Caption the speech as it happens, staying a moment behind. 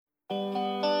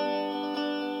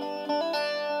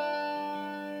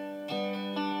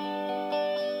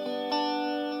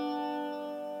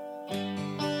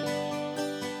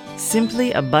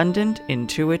Simply Abundant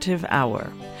Intuitive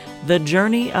Hour. The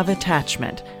Journey of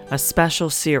Attachment, a special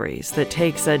series that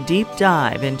takes a deep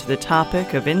dive into the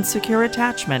topic of insecure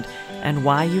attachment and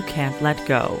why you can't let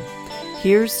go.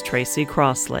 Here's Tracy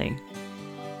Crossley.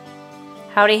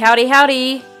 Howdy, howdy,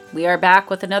 howdy. We are back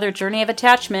with another Journey of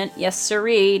Attachment. Yes,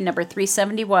 sirree, number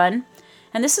 371.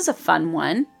 And this is a fun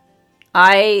one.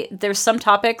 There's some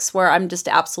topics where I'm just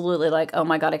absolutely like, oh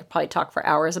my God, I could probably talk for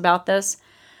hours about this.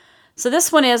 So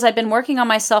this one is, I've been working on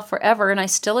myself forever and I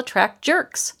still attract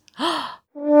jerks. Oh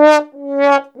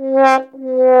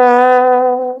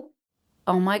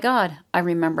my God. I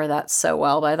remember that so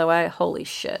well, by the way. Holy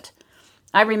shit.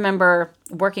 I remember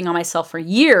working on myself for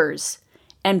years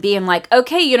and being like,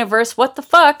 okay, universe, what the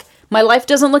fuck? My life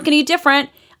doesn't look any different.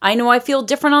 I know I feel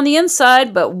different on the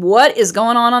inside, but what is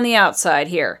going on the outside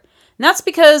here? And that's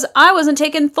because I wasn't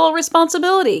taking full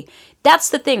responsibility. That's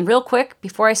the thing, real quick,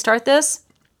 before I start this.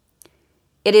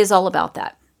 It is all about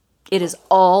that. It is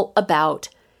all about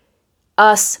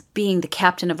us being the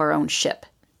captain of our own ship.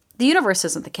 The universe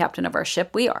isn't the captain of our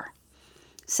ship. We are.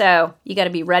 So you got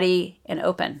to be ready and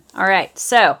open. All right.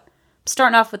 So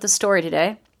starting off with the story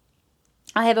today.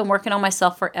 I have been working on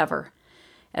myself forever.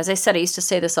 As I said, I used to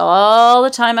say this all the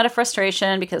time out of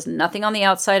frustration because nothing on the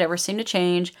outside ever seemed to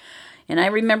change. And I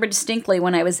remember distinctly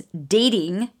when I was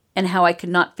dating and how I could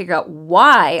not figure out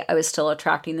why I was still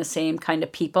attracting the same kind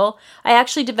of people. I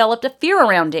actually developed a fear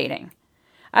around dating.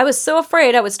 I was so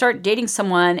afraid I would start dating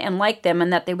someone and like them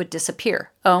and that they would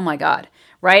disappear. Oh my God.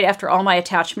 Right after all my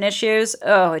attachment issues,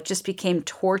 it just became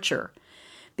torture.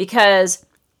 Because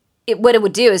what it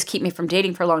would do is keep me from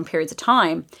dating for long periods of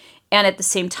time. And at the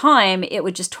same time, it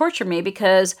would just torture me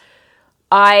because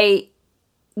I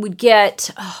would get,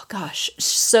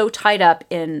 so tied up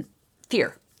in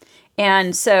fear.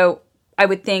 And so I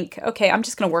would think, okay, I'm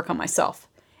just going to work on myself.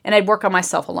 And I'd work on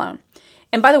myself alone.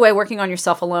 And by the way, working on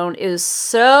yourself alone is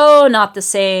so not the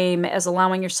same as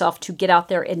allowing yourself to get out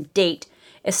there and date,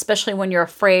 especially when you're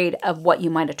afraid of what you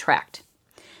might attract.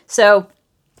 So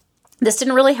this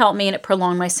didn't really help me and it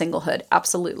prolonged my singlehood.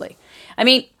 Absolutely. I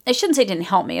mean, I shouldn't say it didn't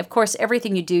help me. Of course,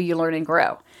 everything you do, you learn and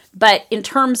grow. But in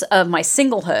terms of my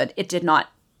singlehood, it did not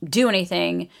do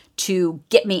anything to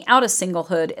get me out of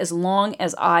singlehood as long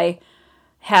as I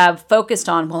have focused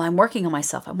on, well, I'm working on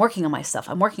myself. I'm working on myself.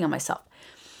 I'm working on myself.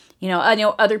 You know, I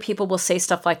know other people will say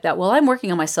stuff like that. Well, I'm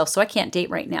working on myself, so I can't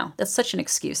date right now. That's such an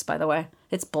excuse, by the way.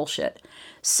 It's bullshit.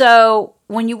 So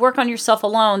when you work on yourself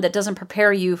alone, that doesn't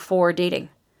prepare you for dating.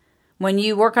 When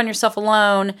you work on yourself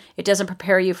alone, it doesn't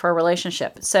prepare you for a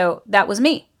relationship. So that was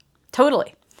me,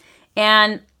 totally.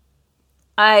 And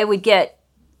I would get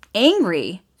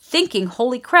angry thinking,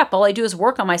 holy crap, all I do is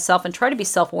work on myself and try to be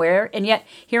self-aware. And yet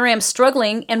here I am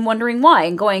struggling and wondering why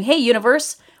and going, hey,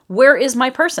 universe, where is my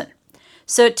person?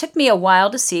 So it took me a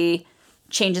while to see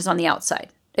changes on the outside.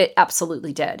 It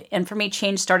absolutely did. And for me,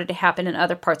 change started to happen in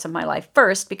other parts of my life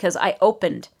first because I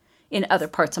opened in other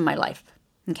parts of my life.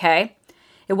 Okay?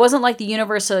 It wasn't like the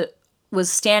universe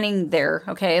was standing there,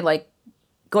 okay, like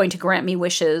going to grant me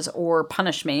wishes or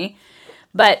punish me.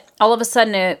 But all of a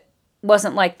sudden, it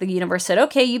wasn't like the universe said,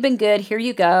 okay, you've been good, here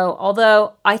you go.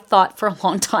 Although I thought for a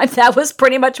long time that was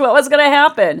pretty much what was going to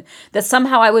happen, that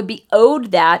somehow I would be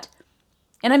owed that.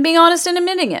 And I'm being honest and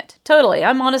admitting it. Totally.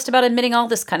 I'm honest about admitting all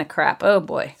this kind of crap. Oh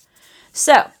boy.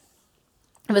 So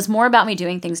it was more about me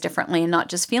doing things differently and not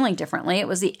just feeling differently. It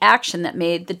was the action that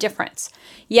made the difference.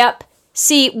 Yep.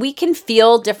 See, we can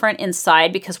feel different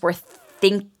inside because we're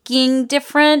thinking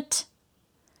different.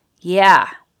 Yeah.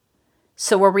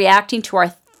 So we're reacting to our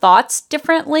thoughts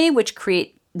differently, which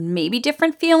create maybe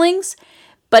different feelings,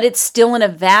 but it's still in a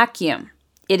vacuum.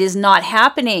 It is not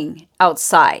happening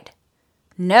outside.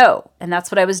 No. And that's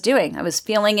what I was doing. I was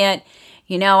feeling it.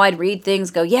 You know, I'd read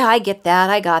things, go, yeah, I get that.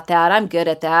 I got that. I'm good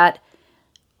at that.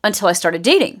 Until I started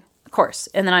dating, of course.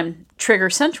 And then I'm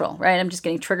trigger central, right? I'm just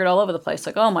getting triggered all over the place.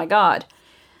 Like, oh my God,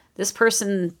 this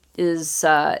person is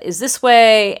this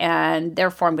way. And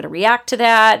therefore I'm going to react to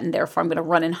that. And therefore I'm going to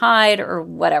run and hide or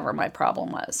whatever my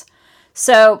problem was.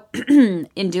 So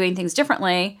in doing things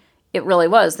differently, it really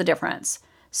was the difference.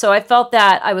 So I felt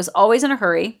that I was always in a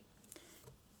hurry.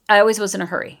 I always was in a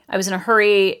hurry. I was in a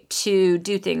hurry to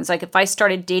do things. Like if I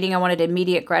started dating, I wanted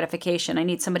immediate gratification. I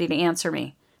need somebody to answer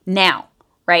me now,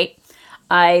 right?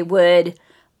 I would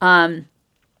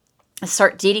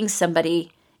start dating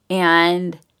somebody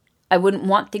and I wouldn't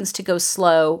want things to go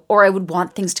slow, or I would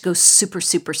want things to go super,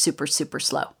 super, super, super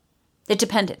slow. It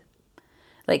depended.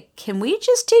 Like, can we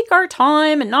just take our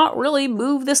time and not really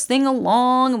move this thing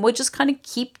along and we'll just kind of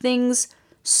keep things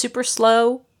super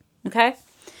slow? Okay.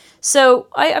 So,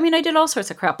 I mean, I did all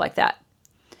sorts of crap like that.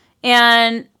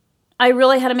 And I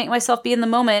really had to make myself be in the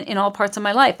moment in all parts of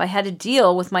my life. I had to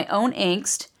deal with my own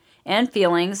angst and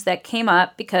feelings that came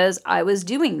up because I was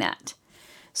doing that.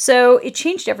 So it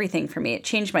changed everything for me. It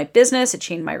changed my business. It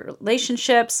changed my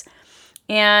relationships.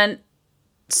 And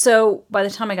so by the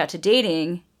time I got to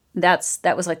dating, that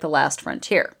was like the last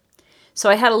frontier. So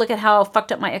I had to look at how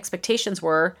fucked up my expectations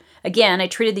were. Again, I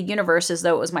treated the universe as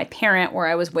though it was my parent, where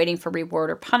I was waiting for reward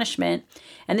or punishment.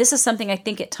 And this is something I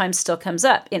think at times still comes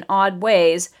up in odd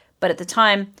ways. But at the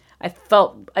time,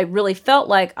 I really felt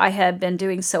like I had been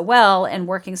doing so well and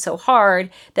working so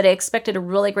hard that I expected a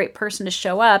really great person to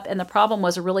show up. And the problem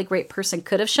was a really great person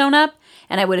could have shown up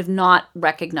and I would have not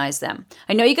recognized them.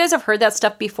 I know you guys have heard that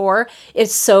stuff before.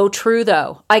 It's so true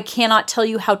though. I cannot tell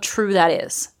you how true that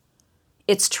is.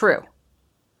 It's true.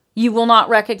 You will not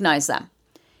recognize them.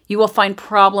 You will find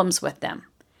problems with them.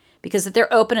 Because if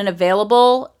they're open and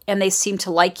available and they seem to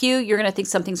like you, you're going to think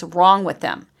something's wrong with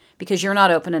them because you're not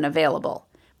open and available.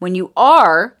 When you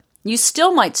are, you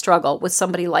still might struggle with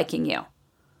somebody liking you,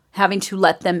 having to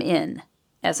let them in,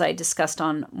 as I discussed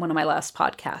on one of my last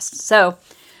podcasts. So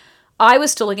I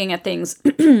was still looking at things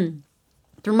through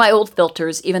my old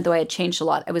filters, even though I had changed a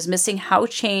lot. I was missing how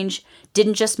change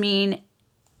didn't just mean,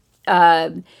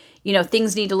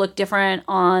 things need to look different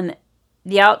on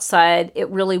the outside. It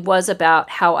really was about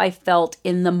how I felt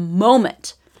in the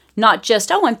moment. Not just,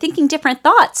 I'm thinking different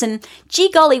thoughts and gee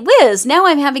golly whiz, now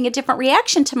I'm having a different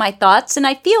reaction to my thoughts and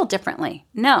I feel differently.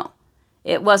 No,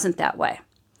 it wasn't that way.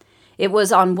 It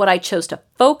was on what I chose to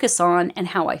focus on and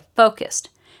how I focused.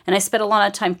 And I spent a lot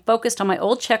of time focused on my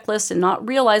old checklist and not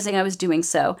realizing I was doing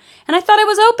so. And I thought I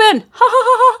was open. Ha ha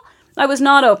ha ha. I was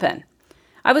not open.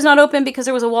 I was not open because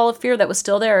there was a wall of fear that was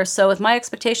still there. So with my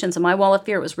expectations and my wall of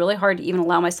fear, it was really hard to even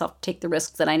allow myself to take the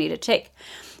risks that I needed to take.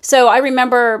 So I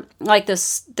remember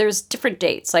there's different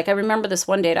dates. Like I remember this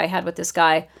one date I had with this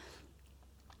guy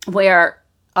where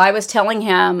I was telling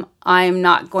him I'm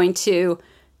not going to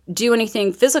do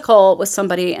anything physical with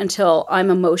somebody until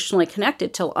I'm emotionally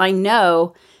connected, till I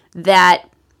know that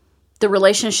the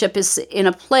relationship is in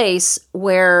a place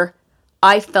where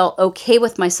I felt okay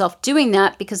with myself doing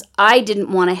that because I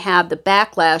didn't want to have the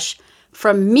backlash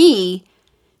from me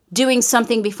doing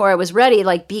something before I was ready,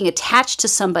 like being attached to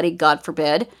somebody, God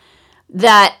forbid,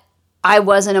 that I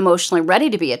wasn't emotionally ready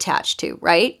to be attached to,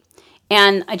 right?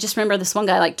 And I just remember this one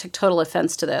guy took total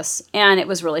offense to this. And it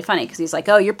was really funny because he's like,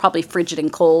 oh, you're probably frigid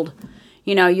and cold.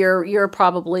 You're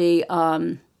probably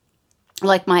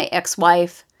like my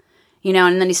ex-wife,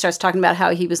 and then he starts talking about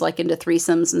how he was into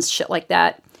threesomes and shit like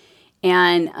that.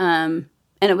 And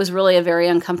it was really a very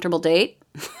uncomfortable date.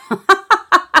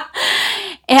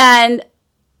 And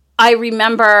I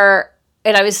remember,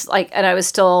 and I was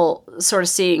still sort of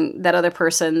seeing that other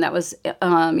person that was,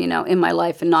 in my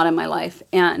life and not in my life.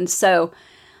 And so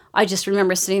I just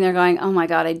remember sitting there going, oh my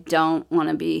God, I don't want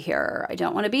to be here. I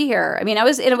don't want to be here. I mean,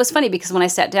 and it was funny because when I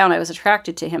sat down, I was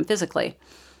attracted to him physically,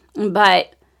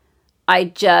 but I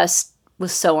just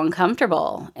was so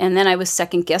uncomfortable. And then I was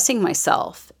second guessing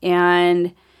myself.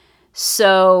 And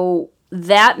so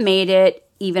that made it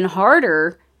even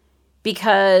harder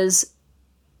because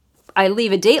I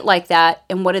leave a date like that,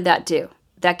 and what did that do?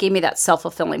 That gave me that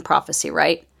self-fulfilling prophecy,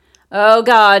 right? Oh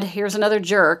God, here's another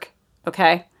jerk,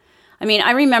 okay? I mean,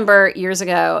 I remember years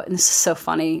ago, and this is so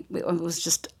funny, it was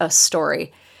just a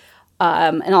story,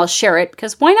 and I'll share it,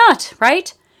 because why not,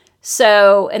 right?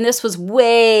 So, and this was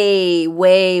way,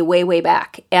 way, way, way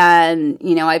back, and,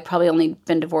 I'd probably only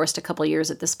been divorced a couple of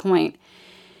years at this point,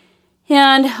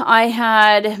 and I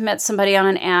had met somebody on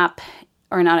an app,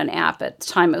 or not an app, at the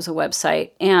time it was a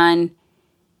website, and,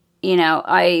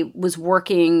 I was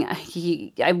working,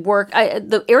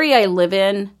 the area I live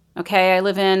in, okay, I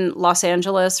live in Los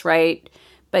Angeles, right,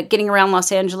 but getting around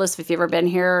Los Angeles, if you've ever been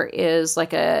here, is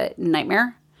like a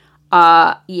nightmare.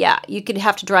 Yeah, you could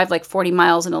have to drive 40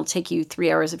 miles and it'll take you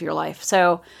 3 hours of your life.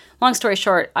 So, long story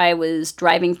short, I was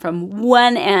driving from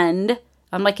one end,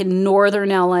 I'm in northern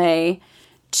LA,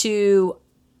 to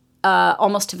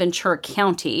almost to Ventura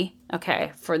County,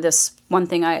 okay, for this one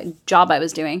job I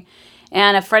was doing.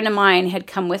 And a friend of mine had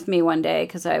come with me one day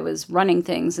because I was running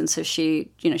things, and so she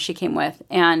came with.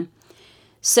 And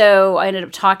so I ended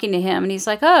up talking to him, and he's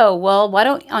like, oh, well, why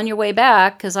don't, on your way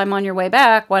back, because I'm on your way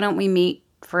back, why don't we meet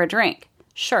for a drink?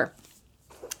 Sure.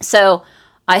 So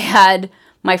I had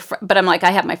but I'm like,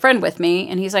 I have my friend with me,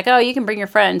 and he's like, oh, you can bring your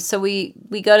friend. So we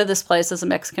go to this place, it's a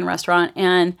Mexican restaurant,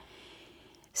 and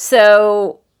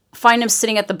so find him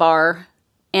sitting at the bar,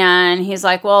 and he's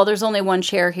like, well, there's only one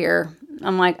chair here.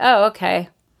 I'm like, oh, okay.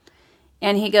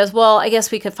 And he goes, well, I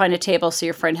guess we could find a table so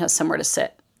your friend has somewhere to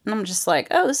sit. And I'm just like,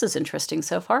 oh, this is interesting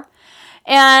so far.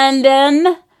 And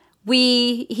then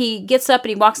he gets up and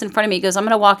he walks in front of me. He goes, I'm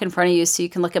going to walk in front of you so you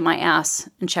can look at my ass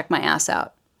and check my ass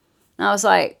out. And I was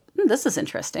like, this is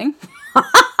interesting.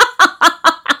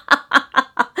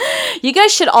 You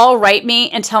guys should all write me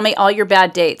and tell me all your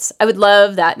bad dates. I would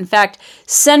love that. In fact,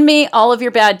 send me all of your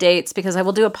bad dates because I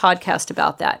will do a podcast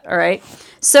about that. All right.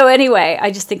 So anyway, I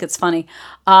just think it's funny.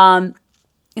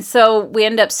 So we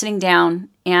ended up sitting down,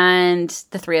 and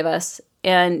the three of us,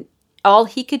 and all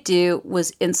he could do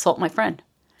was insult my friend.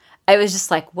 I was just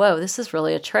like, whoa, this is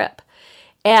really a trip.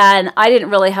 And I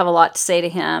didn't really have a lot to say to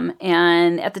him.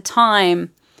 And at the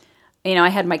time, you know, I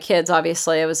had my kids,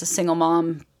 obviously. I was a single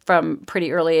mom from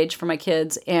pretty early age for my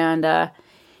kids. And,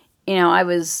 you know, I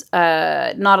was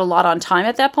not a lot on time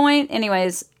at that point.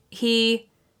 Anyways, he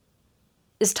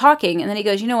is talking, and then he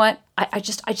goes, you know what? I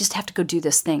just have to go do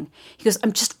this thing. He goes,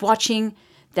 I'm just watching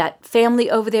that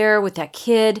family over there with that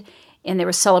kid, and they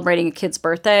were celebrating a kid's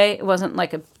birthday. It wasn't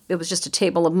like it was just a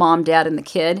table of mom, dad, and the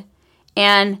kid.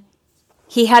 And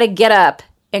he had to get up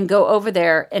and go over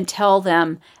there and tell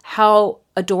them how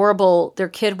adorable their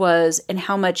kid was and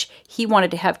how much he wanted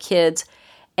to have kids.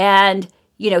 And,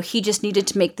 you know, he just needed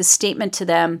to make this statement to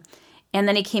them. And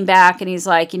then he came back and he's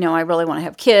like, you know, I really want to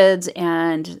have kids.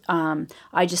 And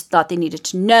I just thought they needed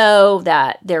to know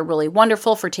that they're really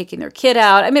wonderful for taking their kid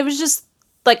out. I mean, it was just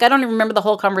like, I don't even remember the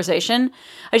whole conversation.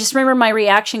 I just remember my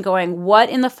reaction going, what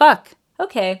in the fuck?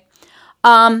 Okay.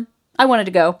 I wanted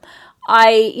to go.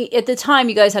 At the time,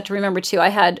 you guys have to remember too, I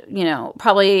had, you know,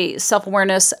 probably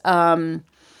self-awareness of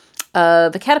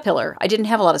a caterpillar. I didn't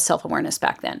have a lot of self-awareness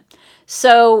back then.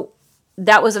 So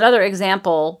that was another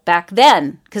example back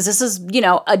then, because this is, you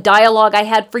know, a dialogue I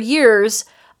had for years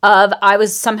of I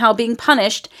was somehow being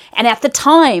punished. And at the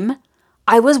time,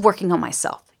 I was working on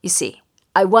myself. You see,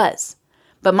 I was.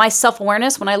 But my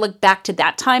self-awareness, when I look back to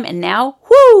that time and now,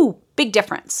 whoo, big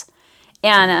difference.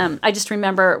 And I just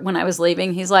remember when I was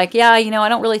leaving, he's like, yeah, you know, I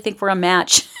don't really think we're a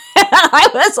match. I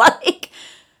was like,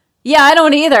 yeah, I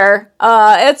don't either.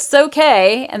 It's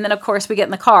okay. And then, of course, we get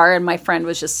in the car, and my friend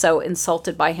was just so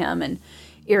insulted by him and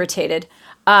irritated.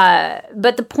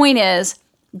 But the point is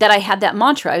that I had that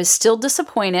mantra. I was still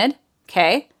disappointed,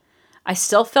 okay? I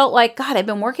still felt like, God, I've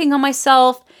been working on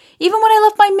myself. Even when I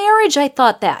left my marriage, I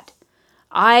thought that.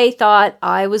 I thought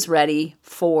I was ready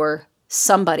for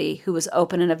somebody who was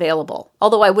open and available.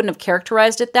 Although I wouldn't have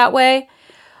characterized it that way.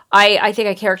 I think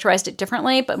I characterized it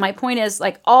differently. But my point is,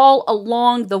 like, all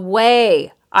along the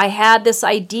way, I had this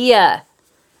idea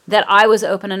that I was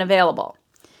open and available.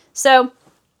 So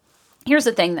here's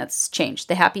the thing that's changed.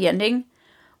 The happy ending.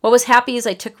 What was happy is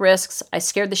I took risks. I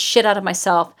scared the shit out of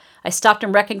myself. I stopped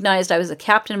and recognized I was the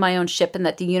captain of my own ship and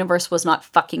that the universe was not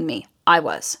fucking me. I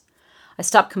was. I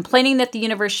stopped complaining that the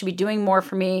universe should be doing more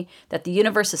for me, that the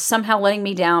universe is somehow letting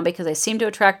me down because I seem to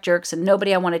attract jerks and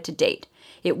nobody I wanted to date.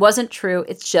 It wasn't true.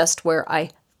 It's just where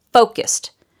I focused.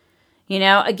 You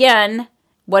know, again,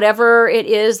 whatever it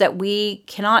is that we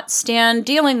cannot stand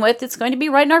dealing with, it's going to be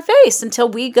right in our face until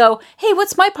we go, hey,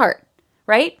 what's my part?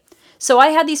 Right? So I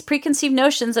had these preconceived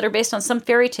notions that are based on some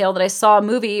fairy tale that I saw a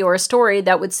movie or a story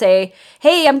that would say,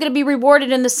 hey, I'm going to be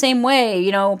rewarded in the same way.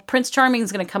 You know, Prince Charming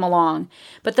is going to come along.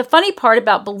 But the funny part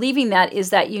about believing that is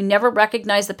that you never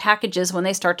recognize the packages when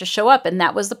they start to show up. And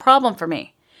that was the problem for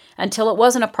me until it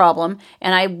wasn't a problem.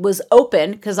 And I was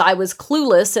open because I was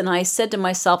clueless. And I said to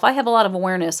myself, I have a lot of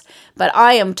awareness, but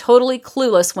I am totally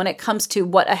clueless when it comes to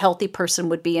what a healthy person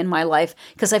would be in my life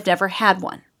because I've never had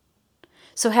one.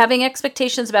 So having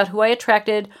expectations about who I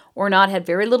attracted or not had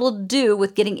very little to do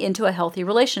with getting into a healthy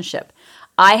relationship.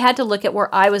 I had to look at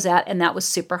where I was at, and that was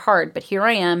super hard. But here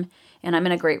I am, and I'm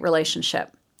in a great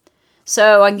relationship.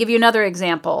 So I can give you another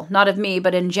example, not of me,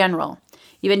 but in general.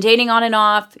 You've been dating on and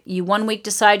off. You 1 week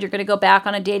decide you're going to go back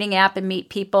on a dating app and meet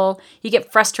people. You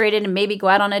get frustrated and maybe go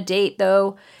out on a date,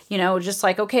 though. You know, just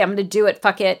like, okay, I'm going to do it,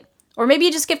 fuck it. Or maybe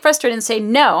you just get frustrated and say,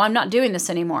 no, I'm not doing this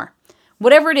anymore.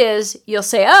 Whatever it is, you'll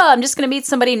say, oh, I'm just going to meet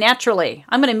somebody naturally.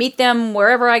 I'm going to meet them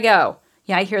wherever I go.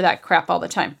 Yeah, I hear that crap all the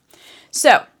time.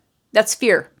 So that's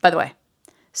fear, by the way.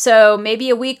 So maybe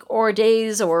a week or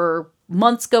days or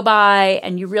months go by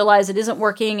and you realize it isn't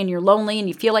working and you're lonely and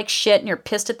you feel like shit and you're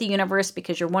pissed at the universe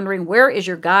because you're wondering, where is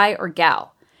your guy or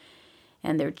gal?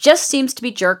 And there just seems to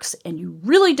be jerks and you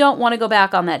really don't want to go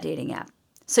back on that dating app.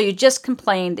 So you just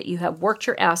complain that you have worked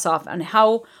your ass off on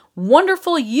how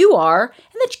wonderful you are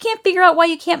and that you can't figure out why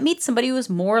you can't meet somebody who is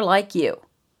more like you.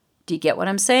 Do you get what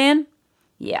I'm saying?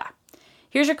 Yeah.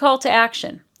 Here's your call to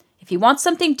action. If you want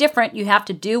something different, you have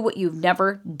to do what you've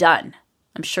never done.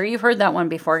 I'm sure you've heard that one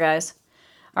before, guys.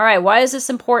 All right, why is this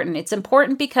important? It's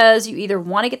important because you either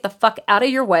want to get the fuck out of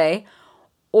your way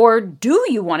Or do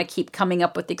you want to keep coming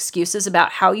up with excuses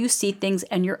about how you see things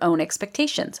and your own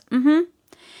expectations?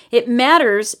 It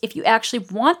matters if you actually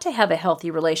want to have a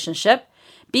healthy relationship,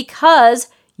 because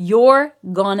you're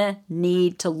gonna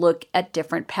need to look at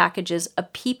different packages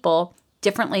of people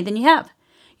differently than you have.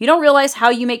 You don't realize how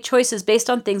you make choices based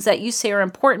on things that you say are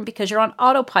important because you're on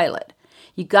autopilot.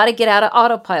 You got to get out of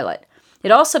autopilot.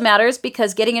 It also matters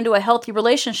because getting into a healthy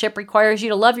relationship requires you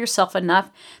to love yourself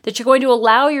enough that you're going to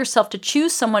allow yourself to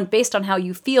choose someone based on how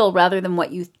you feel rather than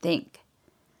what you think.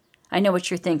 I know what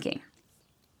you're thinking.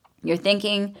 You're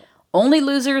thinking only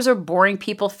losers or boring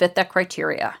people fit that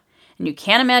criteria, and you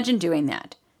can't imagine doing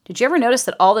that. Did you ever notice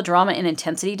that all the drama and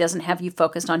intensity doesn't have you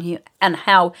focused on you and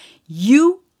how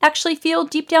you actually feel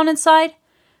deep down inside?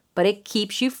 But it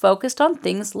keeps you focused on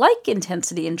things like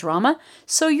intensity and drama,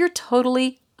 so you're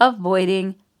totally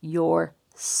avoiding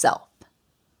yourself.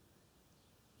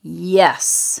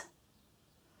 Yes.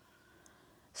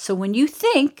 So when you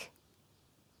think,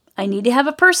 I need to have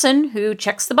a person who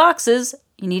checks the boxes,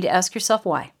 you need to ask yourself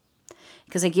why.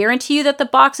 Because I guarantee you that the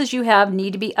boxes you have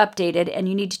need to be updated, and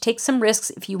you need to take some risks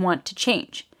if you want to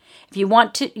change. If you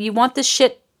want this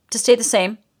shit to stay the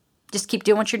same, just keep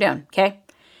doing what you're doing, okay?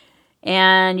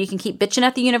 And you can keep bitching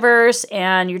at the universe,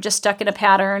 and you're just stuck in a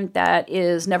pattern that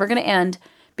is never going to end,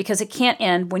 because it can't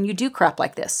end when you do crap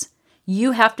like this.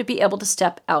 You have to be able to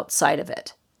step outside of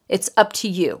it. It's up to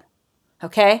you,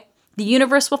 okay? The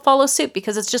universe will follow suit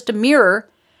because it's just a mirror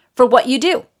for what you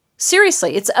do.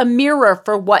 Seriously, it's a mirror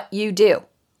for what you do.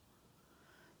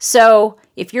 So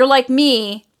if you're like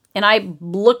me and I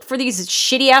looked for these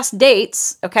shitty ass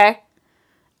dates, okay?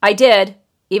 I did,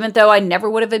 even though I never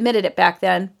would have admitted it back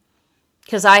then,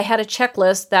 because I had a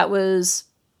checklist that was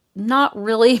not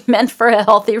really meant for a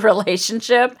healthy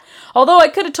relationship. Although I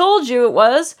could have told you it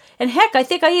was. And heck, I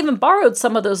think I even borrowed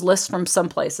some of those lists from some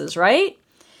places, right?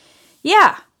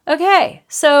 Yeah, okay.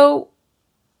 So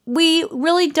we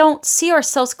really don't see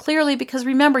ourselves clearly because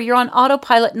remember, you're on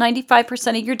autopilot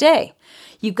 95% of your day.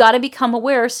 You've got to become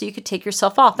aware so you could take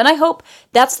yourself off. And I hope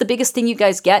that's the biggest thing you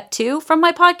guys get too from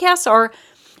my podcast, or,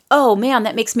 oh man,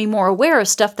 that makes me more aware of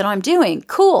stuff that I'm doing.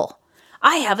 Cool.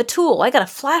 I have a tool. I got a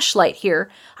flashlight here.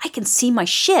 I can see my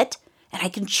shit and I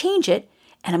can change it,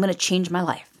 and I'm going to change my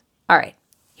life. All right,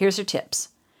 here's your tips.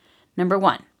 Number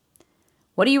 1,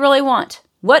 what do you really want?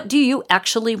 What do you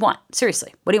actually want?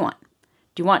 Seriously, what do you want?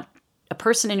 Do you want a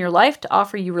person in your life to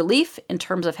offer you relief in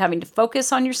terms of having to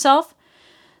focus on yourself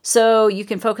so you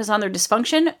can focus on their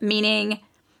dysfunction? Meaning,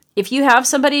 if you have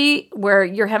somebody where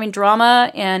you're having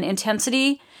drama and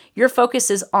intensity, your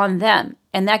focus is on them.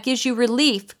 And that gives you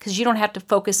relief because you don't have to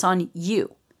focus on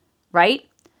you, right?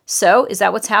 So is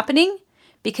that what's happening?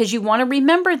 Because you want to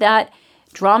remember that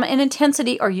drama and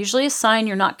intensity are usually a sign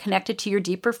you're not connected to your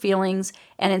deeper feelings,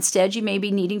 and instead you may be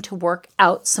needing to work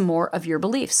out some more of your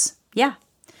beliefs. Yeah.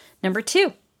 Number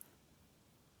 2,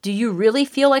 do you really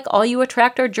feel like all you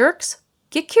attract are jerks?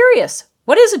 Get curious.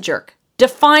 What is a jerk?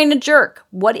 Define a jerk.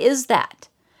 What is that?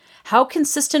 How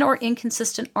consistent or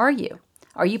inconsistent are you?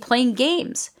 Are you playing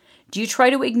games? Do you try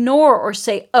to ignore or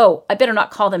say, oh, I better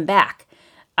not call them back.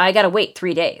 I got to wait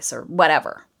 3 days or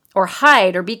whatever. Or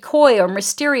hide or be coy or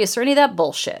mysterious or any of that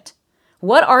bullshit.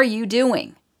 What are you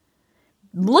doing?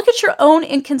 Look at your own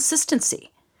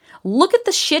inconsistency. Look at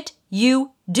the shit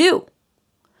you do.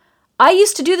 I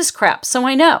used to do this crap, so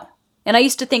I know. And I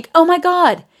used to think, oh my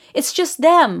God, it's just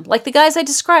them. Like the guys I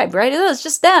described, right? Oh, it's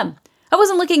just them. I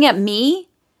wasn't looking at me.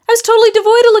 I was totally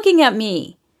devoid of looking at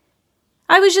me.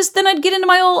 Then I'd get into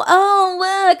my old, oh,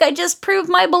 look, I just proved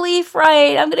my belief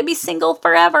right. I'm going to be single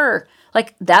forever.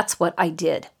 Like, that's what I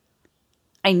did.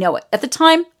 I know it. At the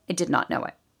time, I did not know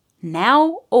it.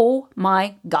 Now, oh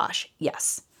my gosh,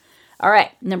 yes. All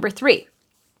right, number 3.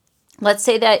 Let's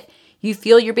say that you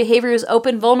feel your behavior is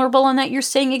open, vulnerable, and that you're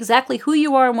saying exactly who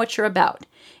you are and what you're about.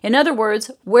 In other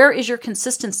words, where is your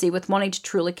consistency with wanting to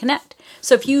truly connect?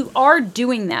 So if you are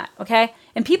doing that, okay,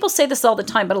 and people say this all the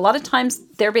time, but a lot of times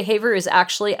their behavior is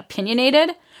actually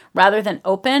opinionated rather than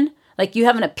open. Like you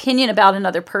have an opinion about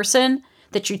another person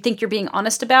that you think you're being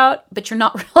honest about, but you're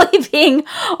not really being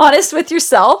honest with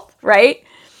yourself, right?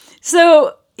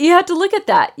 So you have to look at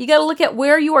that. You got to look at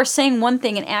where you are saying one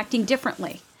thing and acting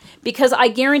differently, because I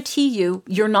guarantee you,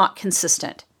 you're not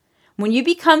consistent. When you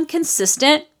become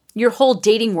consistent, your whole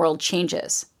dating world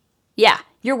changes. Yeah,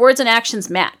 your words and actions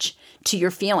match to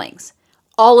your feelings.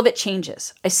 All of it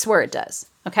changes. I swear it does.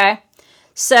 Okay?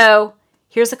 So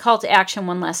here's a call to action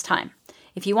one last time.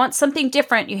 If you want something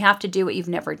different, you have to do what you've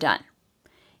never done.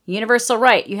 Universal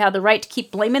right. You have the right to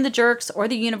keep blaming the jerks or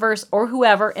the universe or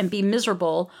whoever and be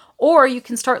miserable, or you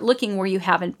can start looking where you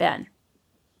haven't been.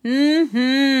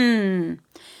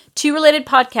 2 related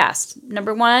podcasts.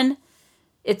 Number 1,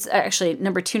 it's actually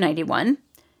number 291,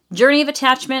 Journey of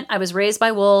Attachment, I Was Raised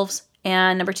by Wolves.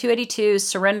 And number 282,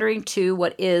 Surrendering to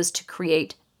What Is to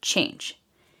Create Change.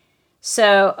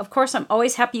 So, of course, I'm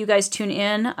always happy you guys tune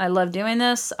in. I love doing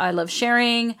this. I love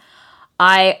sharing.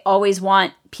 I always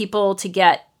want people to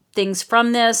get things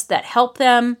from this that help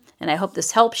them, and I hope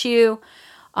this helps you.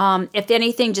 If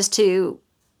anything, just to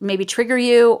maybe trigger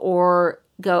you or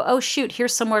go, oh, shoot,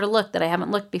 here's somewhere to look that I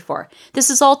haven't looked before. This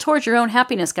is all towards your own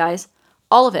happiness, guys.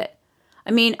 All of it. I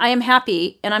mean, I am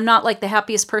happy, and I'm not like the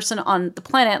happiest person on the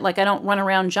planet. Like, I don't run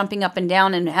around jumping up and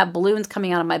down and have balloons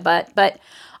coming out of my butt, but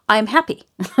I'm happy.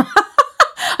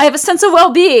 I have a sense of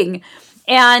well-being,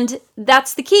 and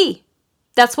that's the key.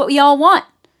 That's what we all want.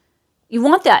 You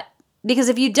want that, because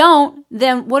if you don't,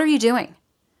 then what are you doing?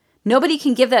 Nobody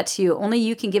can give that to you. Only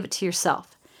you can give it to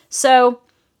yourself. So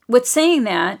with saying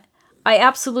that, I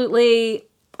absolutely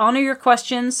honor your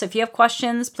questions. So if you have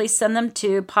questions, please send them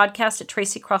to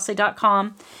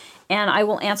podcast@tracycrossley.com, and I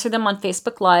will answer them on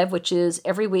Facebook Live, which is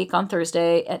every week on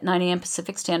Thursday at 9 a.m.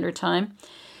 Pacific Standard Time.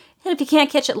 And if you can't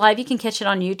catch it live, you can catch it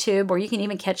on YouTube, or you can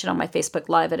even catch it on my Facebook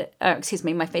Live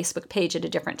my Facebook page at a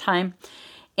different time.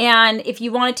 And if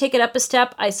you want to take it up a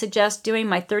step, I suggest doing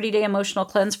my 30-day emotional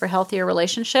cleanse for healthier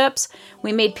relationships.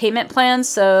 We made payment plans,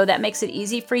 so that makes it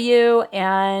easy for you.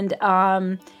 And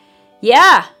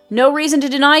yeah, no reason to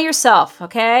deny yourself,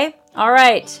 okay? All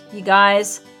right, you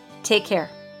guys, take care.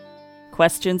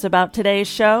 Questions about today's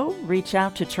show? Reach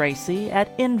out to Tracy at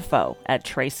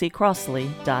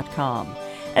info@tracycrossley.com.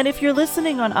 And if you're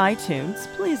listening on iTunes,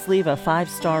 please leave a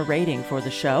 5-star rating for the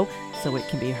show so it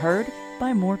can be heard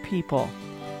by more people.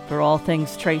 For all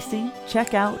things Tracy,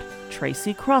 check out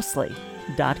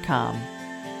tracycrossley.com.